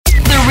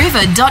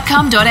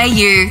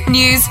theriver.com.au.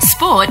 News,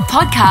 sport,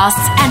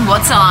 podcasts and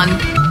what's on.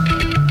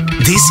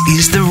 This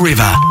is The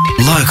River.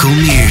 Local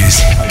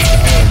news.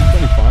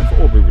 25 for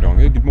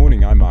Albury-Wodonga. Good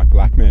morning, I'm Mark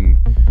Blackman.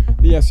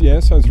 The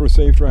SES has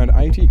received around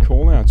 80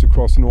 call-outs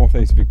across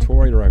northeast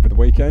Victoria over the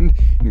weekend,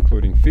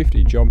 including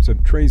 50 jobs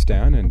of trees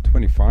down and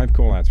 25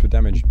 call-outs for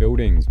damaged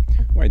buildings.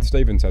 Wade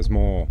Stevens has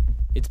more.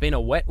 It's been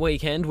a wet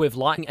weekend with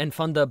lightning and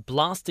thunder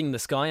blasting the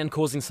sky and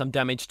causing some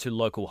damage to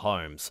local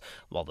homes.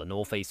 While the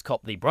northeast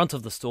copped the brunt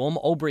of the storm,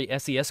 Albury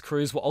SES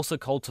crews were also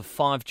called to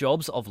 5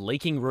 jobs of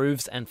leaking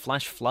roofs and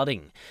flash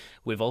flooding.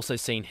 We've also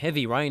seen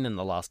heavy rain in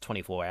the last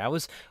 24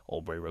 hours,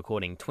 Albury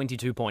recording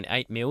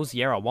 22.8 mils,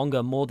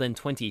 Yarrawonga more than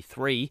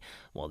 23,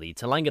 while the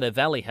Tallangatta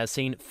Valley has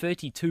seen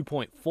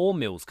 32.4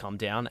 mils come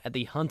down at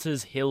the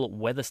Hunters Hill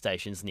weather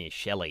stations near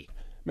Shelley.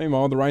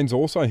 Meanwhile, the rains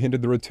also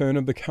hindered the return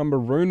of the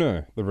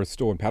Cumberuna. The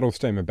restored paddle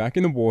steamer back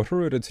in the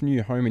water at its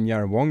new home in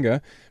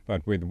Yarrawonga,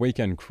 but with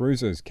weekend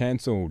cruises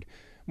cancelled.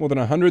 More than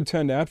 100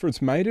 turned out for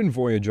its maiden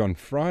voyage on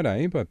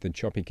Friday, but the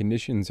choppy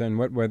conditions and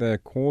wet weather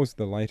caused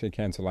the later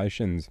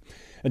cancellations.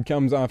 It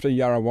comes after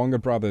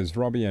Yarrawonga brothers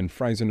Robbie and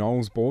Fraser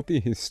Knowles bought the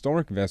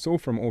historic vessel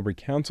from Albury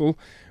Council,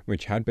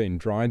 which had been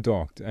dry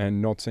docked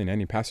and not seen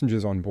any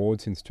passengers on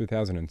board since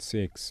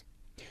 2006.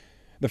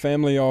 The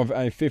family of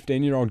a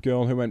 15-year-old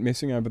girl who went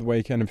missing over the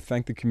weekend have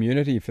thanked the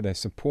community for their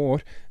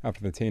support after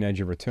the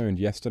teenager returned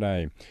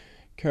yesterday.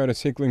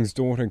 Curtis Hickling's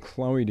daughter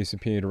Chloe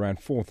disappeared around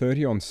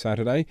 4:30 on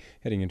Saturday,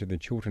 heading into the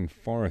Chiltern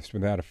Forest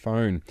without a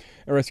phone.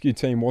 A rescue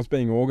team was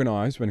being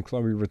organised when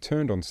Chloe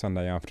returned on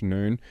Sunday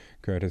afternoon.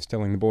 Curtis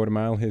telling the Border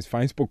Mail his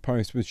Facebook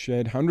post was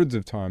shared hundreds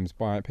of times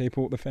by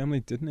people the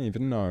family didn't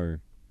even know.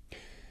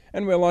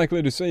 And we're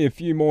likely to see a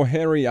few more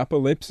hairy upper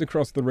lips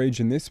across the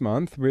region this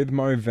month, with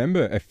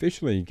Movember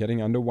officially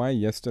getting underway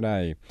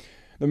yesterday.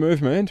 The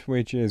movement,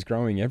 which is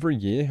growing every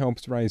year,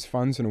 helps raise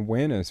funds and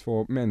awareness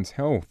for men's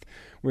health,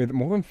 with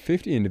more than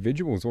 50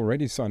 individuals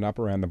already signed up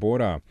around the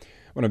border.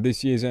 One of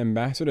this year's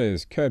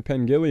ambassadors, Kurt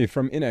Pengilly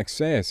from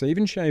InXS,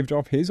 even shaved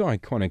off his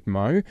iconic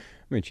mo,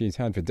 which he's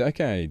had for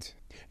decades.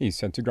 He's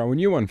set to grow a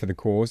new one for the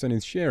cause and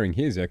is sharing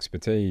his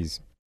expertise.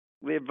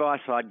 The advice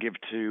I'd give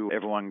to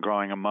everyone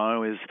growing a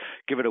mo is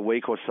give it a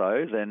week or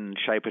so, then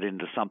shape it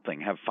into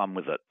something. Have fun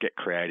with it. Get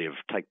creative.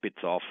 Take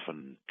bits off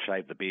and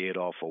shave the beard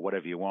off or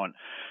whatever you want.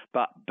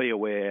 But be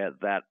aware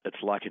that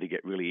it's likely to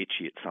get really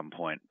itchy at some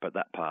point, but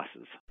that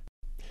passes.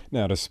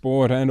 Now to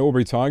sport, and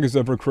Albury Tigers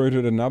have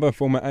recruited another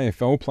former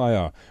AFL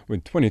player,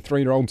 with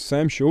 23-year-old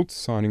Sam Schultz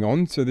signing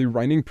on to the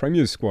reigning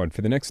Premiers squad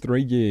for the next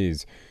 3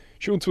 years.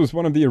 Schultz was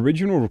one of the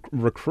original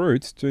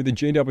recruits to the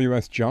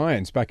GWS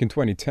Giants back in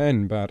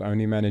 2010, but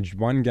only managed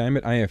 1 game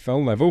at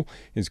AFL level,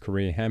 his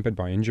career hampered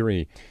by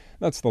injury.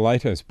 That's the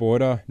latest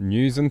Border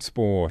News and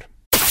Sport.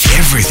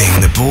 Everything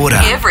the Border.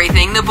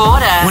 Everything the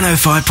border.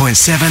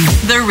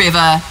 105.7 The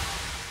River.